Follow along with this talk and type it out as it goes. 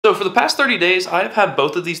So for the past 30 days, I've had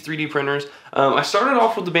both of these 3D printers. I started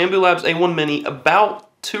off with the Bambu Labs A1 Mini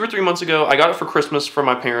about 2 or 3 months ago. I got it for Christmas from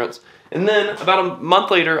my parents. And then about a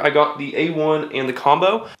month later, I got the A1 and the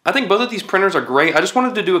combo. I think both of these printers are great. I just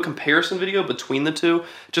wanted to do a comparison video between the two,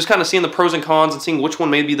 just kind of seeing the pros and cons and seeing which one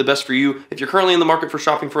may be the best for you. If you're currently in the market for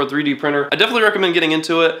shopping for a 3D printer, I definitely recommend getting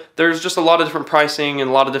into it. There's just a lot of different pricing and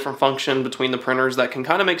a lot of different function between the printers that can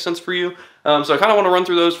kind of make sense for you. So I kind of want to run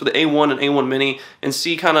through those for the A1 and A1 Mini and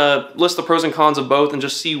see, kind of list the pros and cons of both and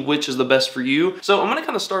just see which is the best for you. So I'm going to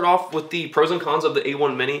kind of start off with the pros and cons of the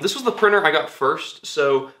A1 Mini. This was the printer I got first.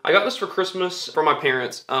 So I got this for Christmas from my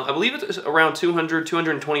parents. I believe it's around 200,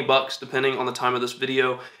 220 bucks depending on the time of this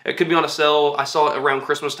video. It could be on a sale. I saw it around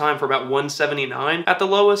Christmas time for about $179 at the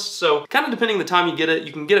lowest. So kind of depending the time you get it,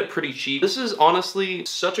 you can get it pretty cheap. This is honestly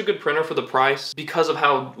such a good printer for the price because of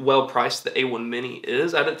how well priced the A1 Mini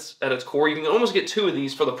is at its core. You can almost get 2 of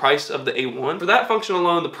these for the price of the A1. For that function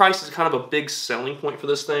alone, the price is kind of a big selling point for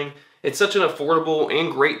this thing. It's such an affordable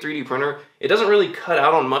and great 3D printer. It doesn't really cut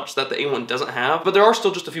out on much that the A1 doesn't have, but there are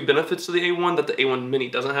still just a few benefits to the A1 that the A1 Mini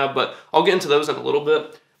doesn't have, but I'll get into those in a little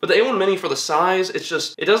bit. But the A1 Mini, for the size,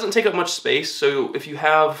 it doesn't take up much space, so if you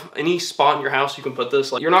have any spot in your house you can put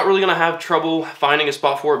this, like, you're not really gonna have trouble finding a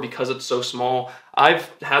spot for it because it's so small.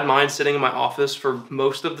 I've had mine sitting in my office for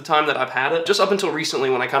most of the time that I've had it, just up until recently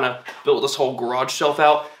when I kind of built this whole garage shelf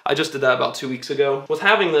out. I just did that about 2 weeks ago. With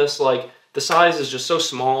having this, like, the size is just so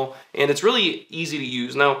small and it's really easy to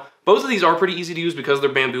use. Now, both of these are pretty easy to use because they're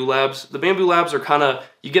Bambu Labs. The Bambu Labs are kind of,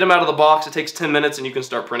 you get them out of the box, it takes 10 minutes and you can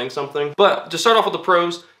start printing something. But to start off with the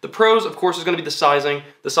pros, of course, is going to be the sizing.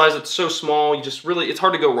 The size that's so small, it's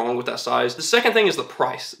hard to go wrong with that size. The second thing is the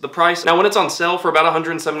price. The price, now when it's on sale for about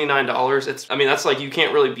 $179, that's like, you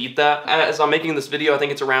can't really beat that. As I'm making this video, I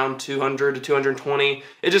think it's around 200 to 220.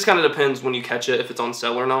 It just kind of depends when you catch it, if it's on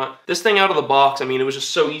sale or not. This thing out of the box, it was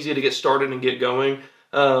just so easy to get started and get going.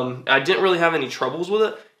 I didn't really have any troubles with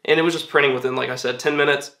it. And it was just printing within, like I said, 10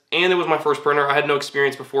 minutes. And it was my first printer. I had no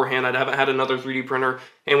experience beforehand. I haven't had another 3D printer.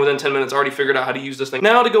 And within 10 minutes, I already figured out how to use this thing.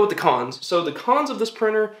 Now to go with the cons. So the cons of this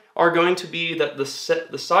printer are going to be that the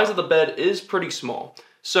size of the bed is pretty small.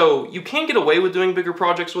 So you can get away with doing bigger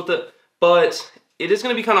projects with it, but it is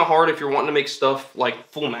going to be kind of hard if you're wanting to make stuff like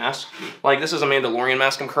full mask. Like this is a Mandalorian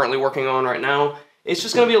mask I'm currently working on right now. It's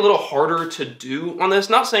just going to be a little harder to do on this.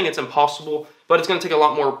 Not saying it's impossible, but it's going to take a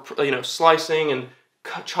lot more, slicing and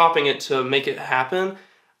chopping it to make it happen.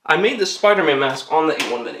 I made this Spider-Man mask on the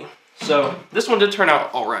A1 Mini. So this one did turn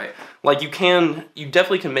out all right. Like you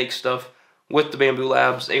definitely can make stuff with the Bambu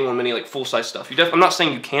Labs A1 Mini, like full-size stuff. I'm not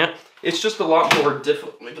saying you can't. It's just a lot more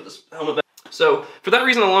difficult. Let me put this helmet back. So for that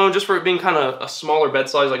reason alone, just for it being kind of a smaller bed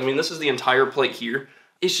size, this is the entire plate here.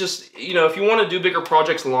 It's just, if you want to do bigger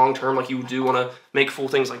projects long term, like you do want to make full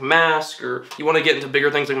things like masks, or you want to get into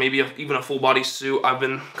bigger things like maybe even a full body suit. I've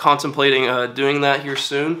been contemplating doing that here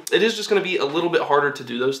soon. It is just going to be a little bit harder to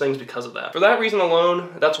do those things because of that. For that reason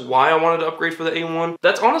alone, that's why I wanted to upgrade for the A1.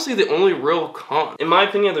 That's honestly the only real con. In my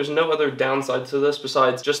opinion, there's no other downside to this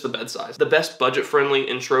besides just the bed size. The best budget-friendly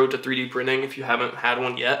intro to 3D printing, if you haven't had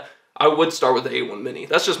one yet, I would start with the A1 Mini.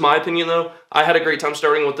 That's just my opinion though. I had a great time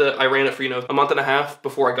starting with it. I ran it for, a month and a half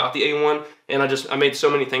before I got the A1, and I made so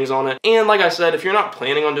many things on it. And like I said, if you're not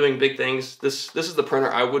planning on doing big things, this is the printer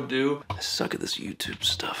I would do. I suck at this YouTube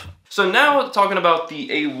stuff. So now talking about the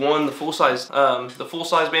A1, the full-size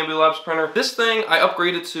Bambu Labs printer. This thing I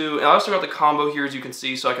upgraded to, and I also got the combo here as you can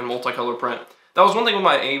see, so I can multicolor print. That was one thing with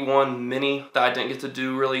my A1 Mini that I didn't get to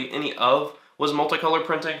do really any of, was multicolor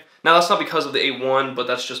printing. Now that's not because of the A1, but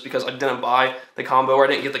that's just because I didn't buy the combo, or I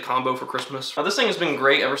didn't get the combo for Christmas. Now this thing has been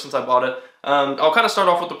great ever since I bought it. I'll kind of start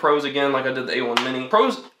off with the pros again, like I did the A1 Mini.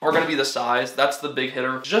 Pros are going to be the size. That's the big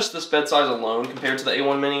hitter. Just this bed size alone compared to the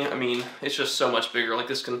A1 Mini, it's just so much bigger. Like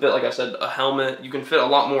this can fit, like I said, a helmet. You can fit a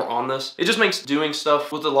lot more on this. It just makes doing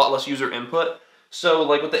stuff with a lot less user input. So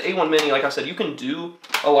like with the A1 Mini, like I said, you can do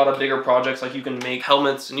a lot of bigger projects, like you can make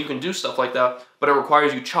helmets and you can do stuff like that, but it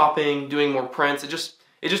requires you chopping, doing more prints. It just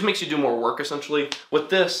makes you do more work essentially. With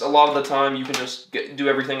this, a lot of the time you can just do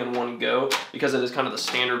everything in one go because it is kind of the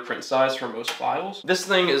standard print size for most files. This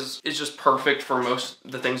thing is just perfect for most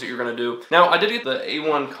of the things that you're gonna do. Now I did get the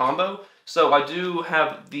A1 combo, so I do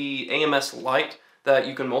have the AMS Lite that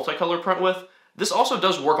you can multicolor print with. This also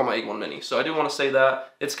does work on my A1 Mini, so I do want to say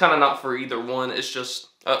that. It's kind of not for either one, it's just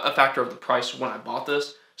a factor of the price when I bought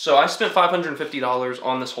this. So I spent $550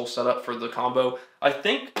 on this whole setup for the combo. I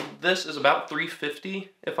think this is about $350,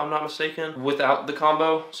 if I'm not mistaken, without the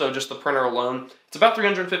combo, so just the printer alone. It's about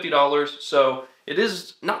 $350, so it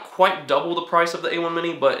is not quite double the price of the A1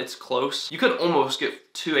 Mini, but it's close. You could almost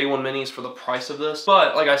get 2 A1 Minis for the price of this,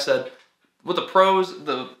 but like I said, with the pros,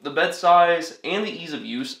 the bed size, and the ease of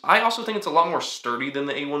use, I also think it's a lot more sturdy than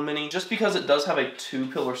the A1 Mini, just because it does have a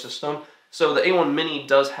 2-pillar system. So the A1 Mini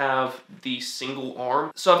does have the single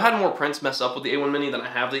arm. So I've had more prints mess up with the A1 Mini than I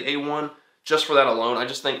have the A1, just for that alone. I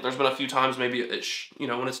just think there's been a few times maybe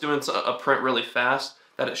when it's doing a print really fast,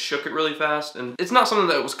 that it shook it really fast. And it's not something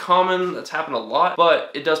that was common, that's happened a lot,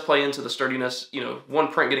 but it does play into the sturdiness. One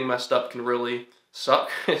print getting messed up can really suck.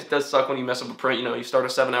 It does suck when you mess up a print. You start a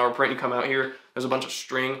 7-hour print, you come out here, there's a bunch of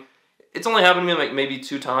string. It's only happened to me like maybe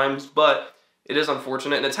 2 times, but it is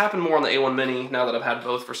unfortunate, and it's happened more on the A1 Mini now that I've had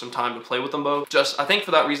both for some time to play with them both. Just, I think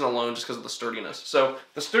for that reason alone, just because of the sturdiness. So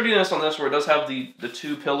the sturdiness on this, where it does have the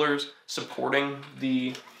 2 pillars supporting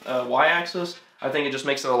the Y-axis, I think it just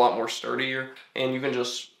makes it a lot more sturdier, and you can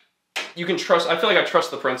trust, I feel like I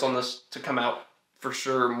trust the prints on this to come out for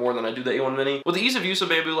sure more than I do the A1 Mini. With the ease of use of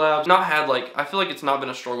Bambu Labs, I feel like it's not been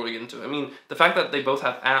a struggle to get into. I mean, the fact that they both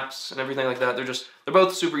have apps and everything like that, they're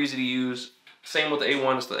both super easy to use. Same with the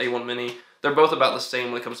A1 as the A1 Mini. They're both about the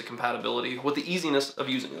same when it comes to compatibility, with the easiness of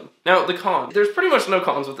using them. Now, the cons. There's pretty much no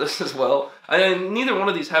cons with this as well. Neither one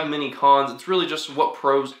of these have many cons. It's really just what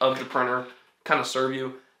pros of the printer kind of serve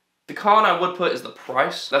you. The con I would put is the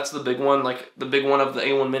price. That's the big one. Like, the big one of the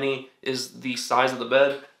A1 Mini is the size of the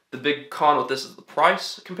bed. The big con with this is the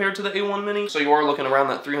price compared to the A1 Mini. So you are looking around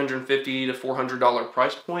that $350 to $400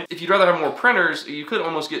 price point. If you'd rather have more printers, you could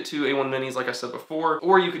almost get 2 A1 Minis like I said before,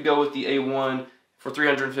 or you could go with the A1 for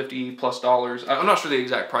 $350 plus. I'm not sure the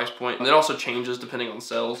exact price point. It also changes depending on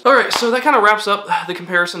sales. All right, so that kind of wraps up the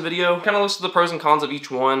comparison video. Kind of lists the pros and cons of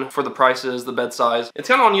each one for the prices, the bed size. It's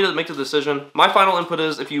kind of on you to make the decision. My final input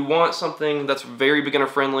is, if you want something that's very beginner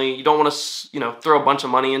friendly, you don't want to, throw a bunch of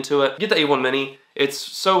money into it, get the A1 Mini. It's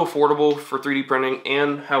so affordable for 3D printing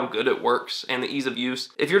and how good it works and the ease of use.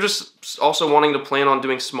 If you're just also wanting to plan on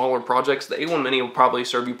doing smaller projects, the A1 Mini will probably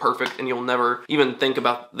serve you perfect and you'll never even think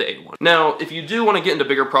about the A1. Now, if you do want to get into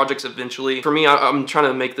bigger projects eventually, for me, I'm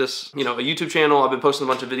trying to make this, a YouTube channel. I've been posting a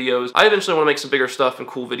bunch of videos. I eventually want to make some bigger stuff and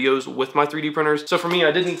cool videos with my 3D printers. So for me,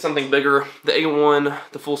 I did need something bigger. The A1,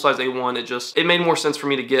 the full-size A1, it made more sense for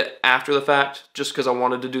me to get after the fact, just because I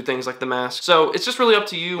wanted to do things like the mask. So it's just really up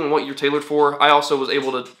to you and what you're tailored for. I also was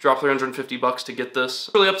able to drop $350 to get this.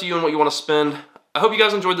 It's really up to you and what you want to spend. I hope you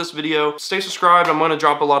guys enjoyed this video. Stay subscribed. I'm going to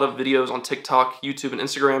drop a lot of videos on TikTok, YouTube, and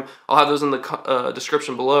Instagram. I'll have those in the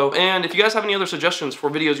description below. And if you guys have any other suggestions for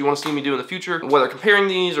videos you want to see me do in the future, whether comparing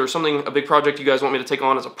these or a big project you guys want me to take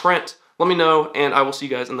on as a print, let me know, and I will see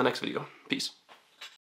you guys in the next video. Peace.